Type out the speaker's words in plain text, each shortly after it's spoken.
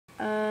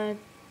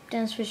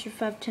Dennis Fisher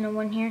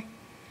 5101 here,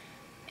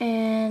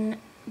 and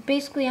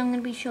basically I'm going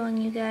to be showing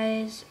you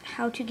guys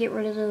how to get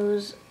rid of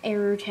those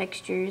error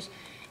textures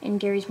in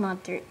Garry's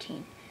Mod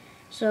 13.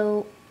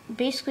 So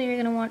basically you're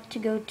going to want to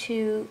go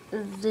to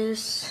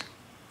this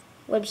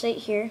website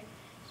here.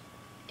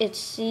 It's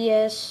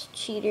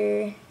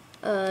cscheater.com,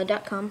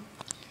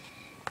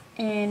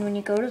 and when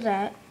you go to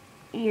that,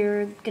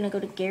 you're going to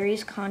go to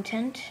Garry's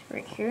content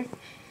right here,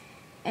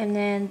 and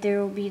then there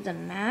will be the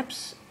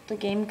maps, the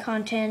game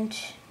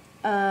content,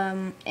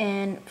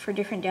 and for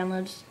different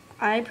downloads.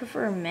 I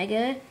prefer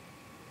Mega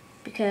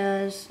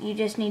because you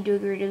just need to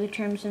agree to the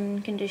terms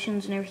and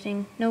conditions and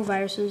everything, no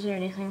viruses or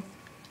anything.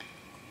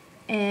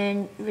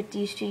 And with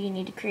these two you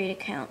need to create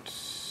accounts.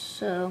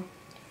 So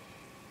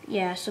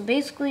yeah, so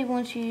basically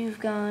once you've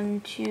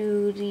gone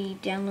to the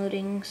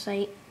downloading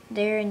site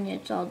there and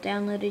it's all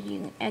downloaded, you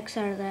can X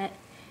out of that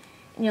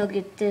and you'll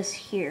get this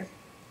here,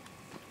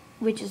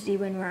 which is the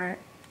WinRAR.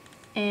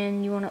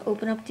 And you want to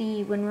open up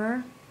the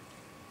WinRAR,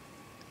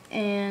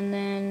 and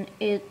then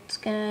it's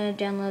gonna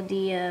download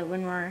the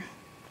WinRAR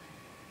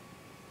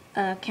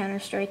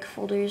Counter-Strike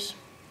folders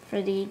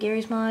for the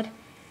Garry's mod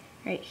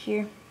right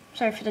here.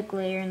 Sorry for the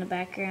glare in the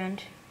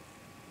background,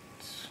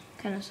 it's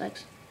kind of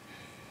sucks.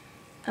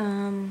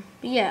 But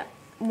yeah,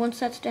 once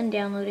that's done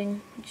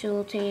downloading, which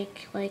will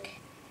take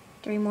like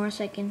 3 more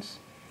seconds,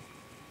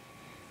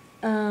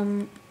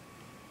 you're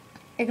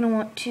gonna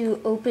want to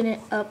open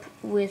it up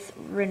with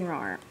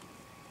WinRAR.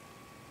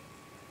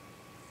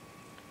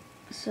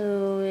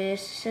 So it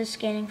says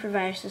scanning for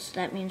viruses, so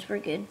that means we're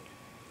good.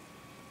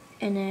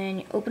 And then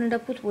you open it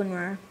up with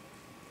WinRAR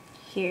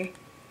here,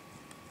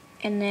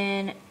 and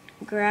then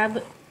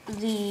grab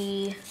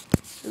the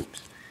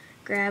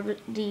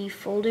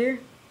folder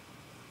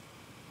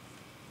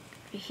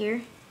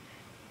here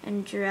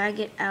and drag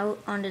it out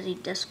onto the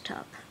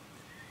desktop.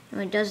 And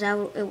when it does that,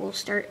 it will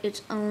start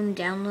its own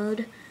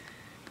download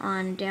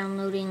on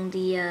downloading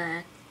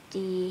the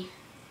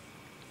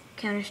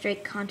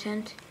Counter-Strike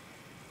content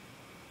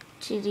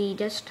to the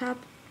desktop,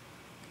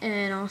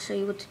 and I'll show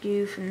you what to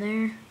do from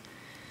there.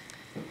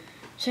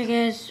 So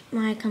guys,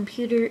 my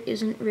computer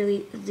isn't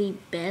really the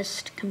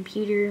best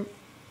computer.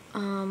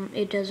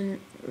 It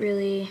doesn't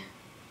really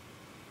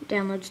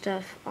download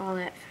stuff all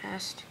that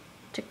fast.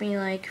 It took me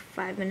like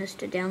 5 minutes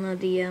to download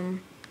the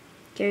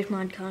Garry's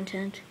Mod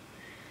content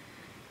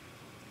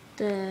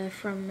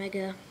from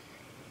Mega.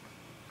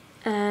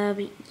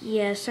 But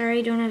yeah, sorry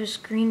I don't have a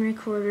screen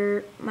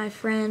recorder. My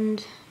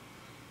friend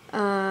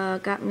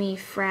got me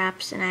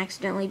fraps and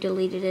accidentally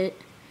deleted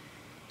it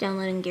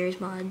downloading Garry's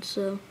Mod,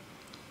 so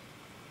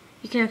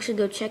you can actually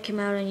go check him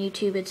out on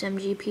YouTube. It's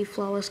MGP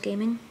Flawless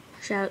Gaming.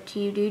 Shout out to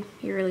you, dude,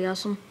 you're really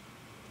awesome.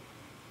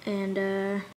 And